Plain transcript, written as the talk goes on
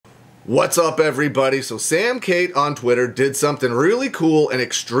What's up, everybody? So Sam Kate on Twitter did something really cool and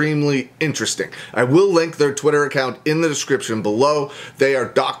extremely interesting. I will link their Twitter account in the description below. They are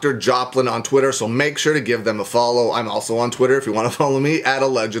Dr. Joplin on Twitter, so make sure to give them a follow. I'm also on Twitter if you want to follow me at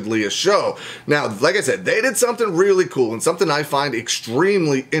Allegedly a Show. Now, like I said, they did something really cool and something I find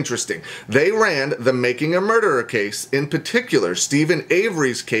extremely interesting. They ran the Making a Murderer case, in particular Stephen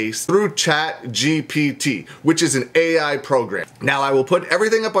Avery's case, through ChatGPT, which is an AI program. Now, I will put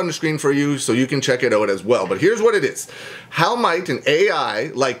everything up on the screen for you so you can check it out as well. But here's what it is. How might an AI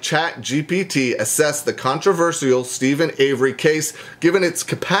like ChatGPT assess the controversial Stephen Avery case given its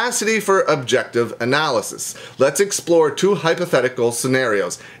capacity for objective analysis? Let's explore two hypothetical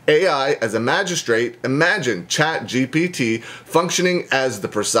scenarios. AI as a magistrate. Imagine ChatGPT functioning as the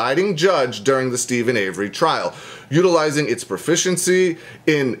presiding judge during the Stephen Avery trial, utilizing its proficiency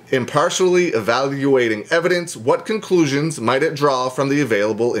in impartially evaluating evidence. What conclusions might it draw from the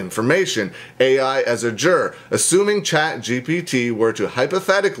available information? AI as a juror. Assuming ChatGPT were to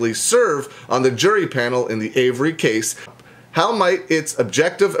hypothetically serve on the jury panel in the Avery case, how might its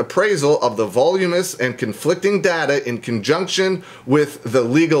objective appraisal of the voluminous and conflicting data in conjunction with the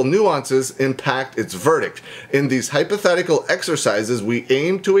legal nuances impact its verdict? In these hypothetical exercises, we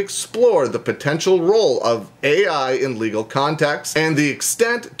aim to explore the potential role of AI in legal contexts and the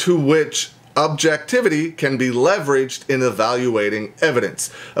extent to which objectivity can be leveraged in evaluating evidence.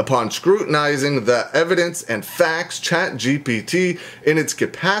 Upon scrutinizing the evidence and facts, ChatGPT, in its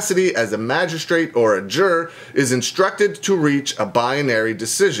capacity as a magistrate or a juror, is instructed to reach a binary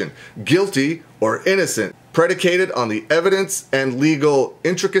decision, guilty or innocent, predicated on the evidence and legal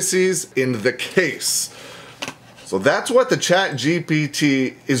intricacies in the case. So that's what the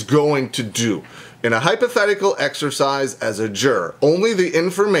ChatGPT is going to do. In a hypothetical exercise as a juror, only the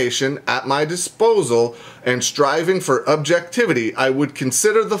information at my disposal and striving for objectivity, I would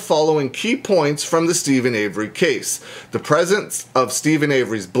consider the following key points from the Stephen Avery case. The presence of Stephen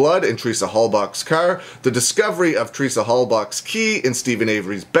Avery's blood in Teresa Halbach's car, the discovery of Teresa Halbach's key in Stephen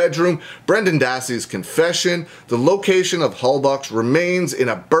Avery's bedroom, Brendan Dassey's confession, the location of Halbach's remains in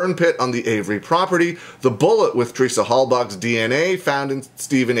a burn pit on the Avery property, the bullet with Teresa Halbach's DNA found in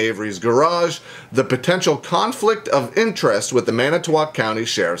Stephen Avery's garage, the potential conflict of interest with the Manitowoc County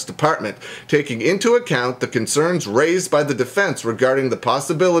Sheriff's Department, taking into account the concerns raised by the defense regarding the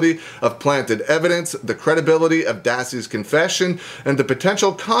possibility of planted evidence, the credibility of Dassey's confession, and the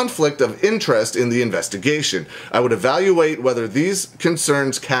potential conflict of interest in the investigation. I would evaluate whether these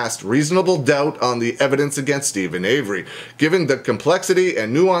concerns cast reasonable doubt on the evidence against Stephen Avery. Given the complexity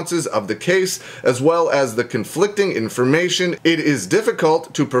and nuances of the case, as well as the conflicting information, it is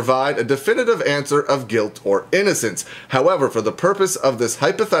difficult to provide a definitive answer of guilt or innocence. However, for the purpose of this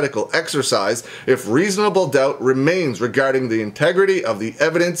hypothetical exercise, if reasonable doubt remains regarding the integrity of the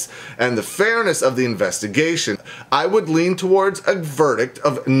evidence and the fairness of the investigation, I would lean towards a verdict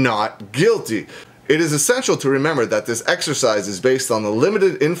of not guilty. It is essential to remember that this exercise is based on the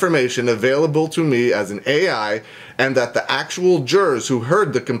limited information available to me as an AI, and that the actual jurors who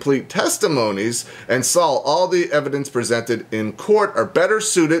heard the complete testimonies and saw all the evidence presented in court are better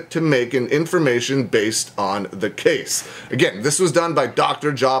suited to make an information based on the case. Again, this was done by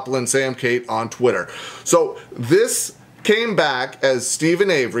Dr. Joplin, Sam Kate on Twitter. So this came back as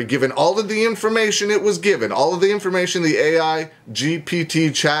Stephen Avery, given all of the information it was given, all of the information the AI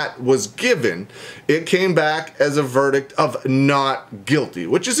GPT chat was given, it came back as a verdict of not guilty,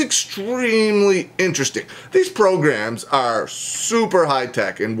 which is extremely interesting. These programs are super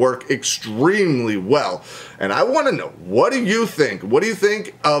high-tech and work extremely well. And I want to know, what do you think? What do you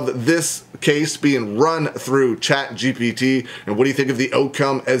think of this case being run through ChatGPT, and what do you think of the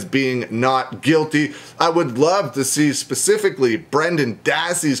outcome as being not guilty? I would love to see specifically Brendan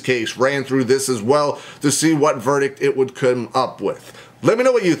Dassey's case ran through this as well to see what verdict it would come up with. Let me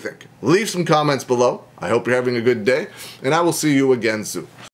know what you think. Leave some comments below. I hope you're having a good day, and I will see you again soon.